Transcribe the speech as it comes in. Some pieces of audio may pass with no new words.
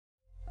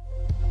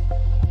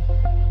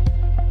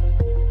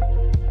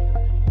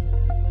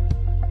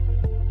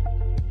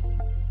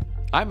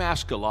I'm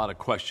asked a lot of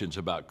questions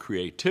about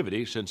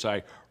creativity since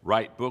I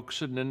write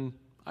books and then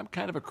I'm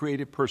kind of a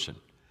creative person.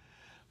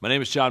 My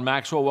name is John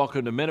Maxwell.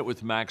 Welcome to Minute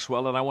with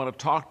Maxwell, and I want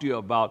to talk to you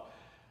about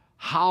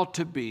how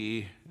to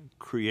be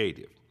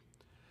creative.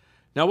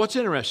 Now, what's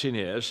interesting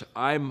is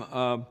I'm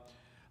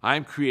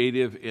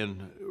creative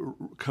in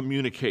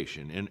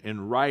communication,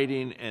 in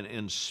writing, and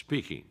in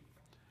speaking.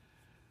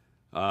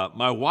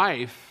 My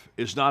wife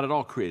is not at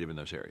all creative in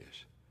those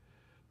areas,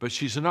 but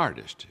she's an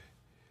artist.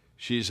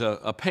 She's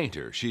a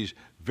painter. She's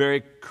very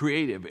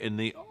creative in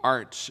the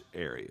arts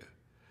area.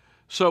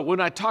 So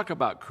when I talk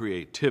about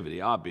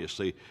creativity,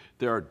 obviously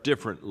there are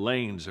different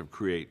lanes of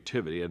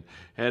creativity,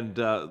 and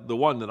the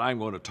one that I'm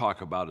going to talk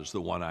about is the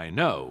one I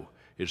know.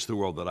 It's the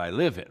world that I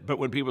live in. But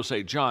when people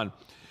say, John,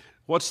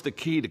 what's the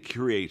key to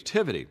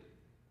creativity?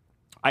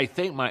 I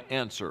think my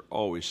answer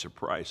always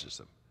surprises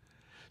them.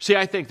 See,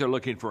 I think they're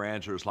looking for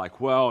answers like,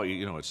 well,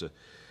 it's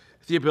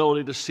the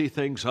ability to see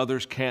things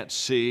others can't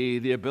see,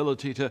 the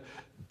ability to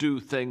do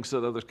things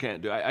that others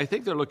can't do. I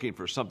think they're looking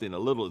for something a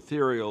little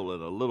ethereal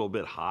and a little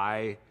bit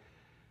high.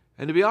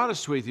 And to be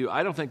honest with you,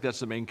 I don't think that's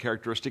the main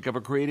characteristic of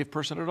a creative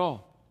person at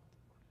all.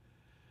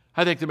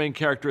 I think the main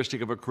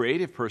characteristic of a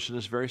creative person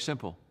is very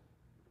simple.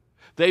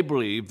 They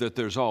believe that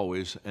there's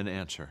always an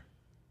answer.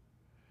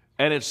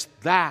 And it's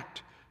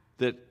that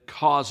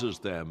causes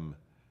them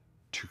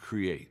to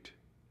create.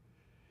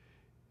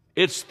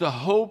 It's the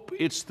hope,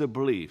 it's the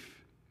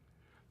belief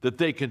that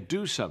they can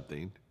do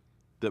something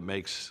that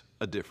makes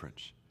a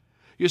difference.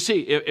 You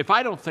see, if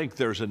I don't think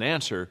there's an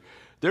answer,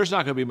 there's not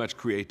going to be much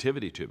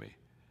creativity to me.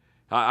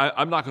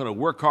 I'm not going to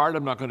work hard.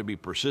 I'm not going to be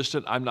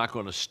persistent. I'm not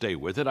going to stay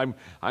with it. I'm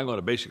going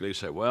to basically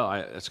say, well,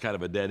 it's kind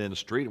of a dead-end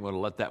street. I'm going to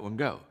let that one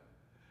go.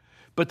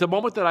 But the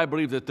moment that I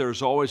believe that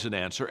there's always an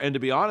answer, and to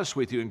be honest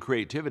with you, in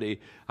creativity,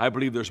 I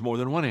believe there's more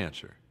than one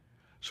answer.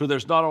 So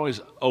there's not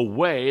always a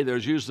way,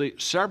 there's usually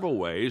several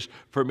ways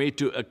for me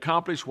to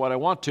accomplish what I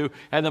want to.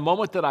 And the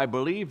moment that I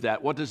believe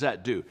that, what does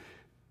that do?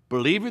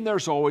 Believing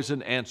there's always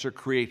an answer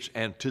creates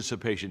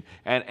anticipation.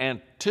 And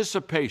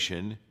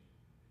anticipation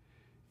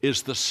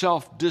is the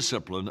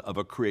self-discipline of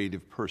a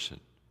creative person.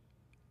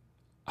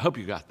 I hope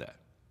you got that.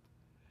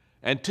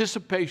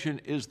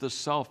 Anticipation is the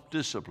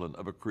self-discipline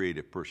of a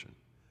creative person.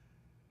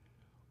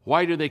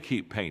 Why do they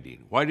keep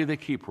painting? Why do they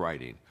keep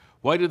writing?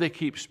 Why do they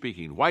keep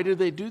speaking? Why do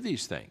they do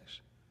these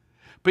things?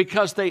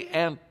 Because they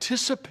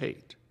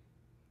anticipate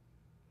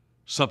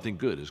something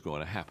good is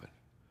going to happen.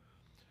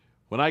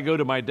 When I go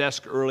to my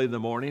desk early in the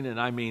morning, and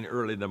I mean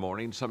early in the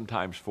morning,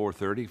 sometimes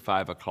 4:30,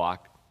 5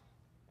 o'clock,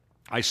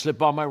 I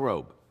slip on my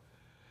robe.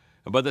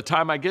 And by the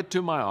time I get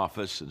to my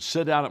office and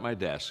sit down at my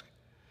desk,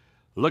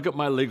 look at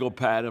my legal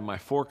pad and my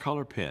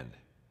 4-color pen,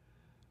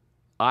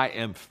 I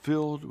am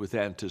filled with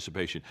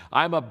anticipation.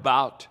 I'm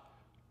about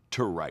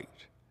to write.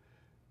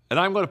 And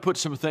I'm going to put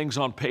some things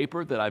on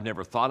paper that I've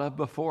never thought of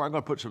before. I'm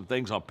going to put some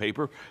things on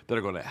paper that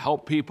are going to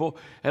help people,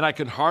 and I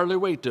can hardly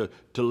wait to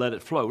let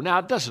it flow. Now,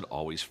 it doesn't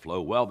always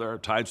flow well. There are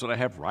times when I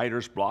have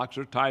writer's blocks.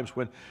 There are times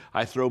when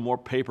I throw more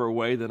paper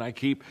away than I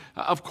keep.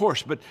 Of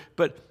course,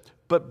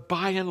 but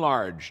by and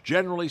large,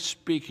 generally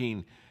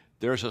speaking,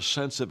 there's a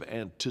sense of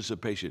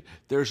anticipation.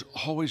 There's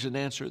always an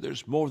answer.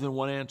 There's more than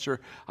one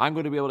answer. I'm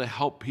going to be able to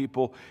help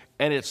people,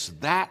 and it's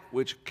that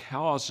which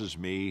causes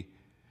me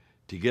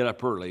to get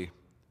up early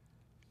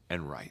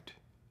and write.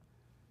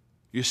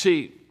 You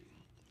see,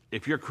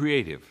 if you're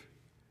creative,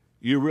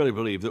 you really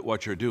believe that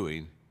what you're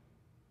doing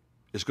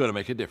is going to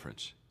make a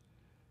difference.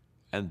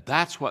 And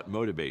that's what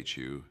motivates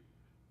you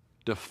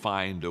to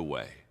find a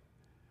way.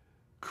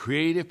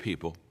 Creative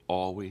people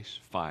always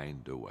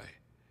find a way.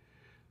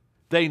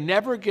 They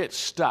never get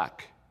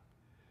stuck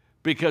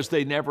because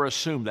they never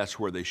assume that's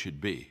where they should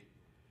be.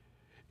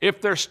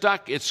 If they're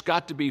stuck, it's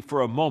got to be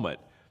for a moment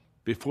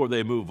before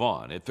they move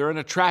on. If they're in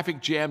a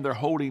traffic jam, they're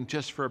holding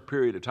just for a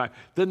period of time,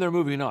 then they're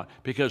moving on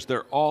because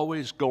they're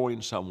always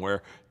going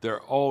somewhere.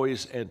 They're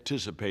always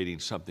anticipating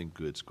something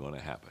good's going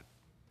to happen.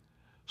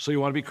 So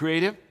you want to be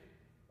creative?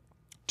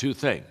 2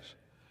 things.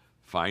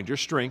 Find your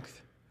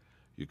strength.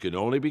 You can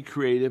only be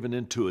creative and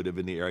intuitive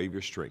in the area of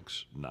your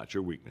strengths, not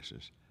your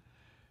weaknesses.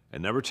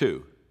 And number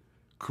 2,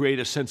 create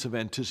a sense of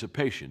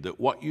anticipation that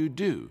what you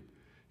do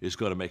is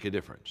going to make a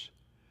difference.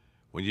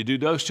 When you do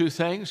those 2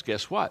 things,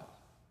 guess what?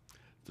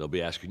 They'll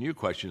be asking you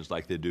questions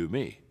like they do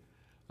me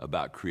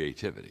about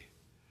creativity.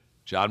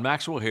 John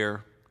Maxwell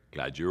here.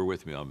 Glad you were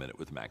with me on Minute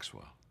with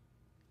Maxwell.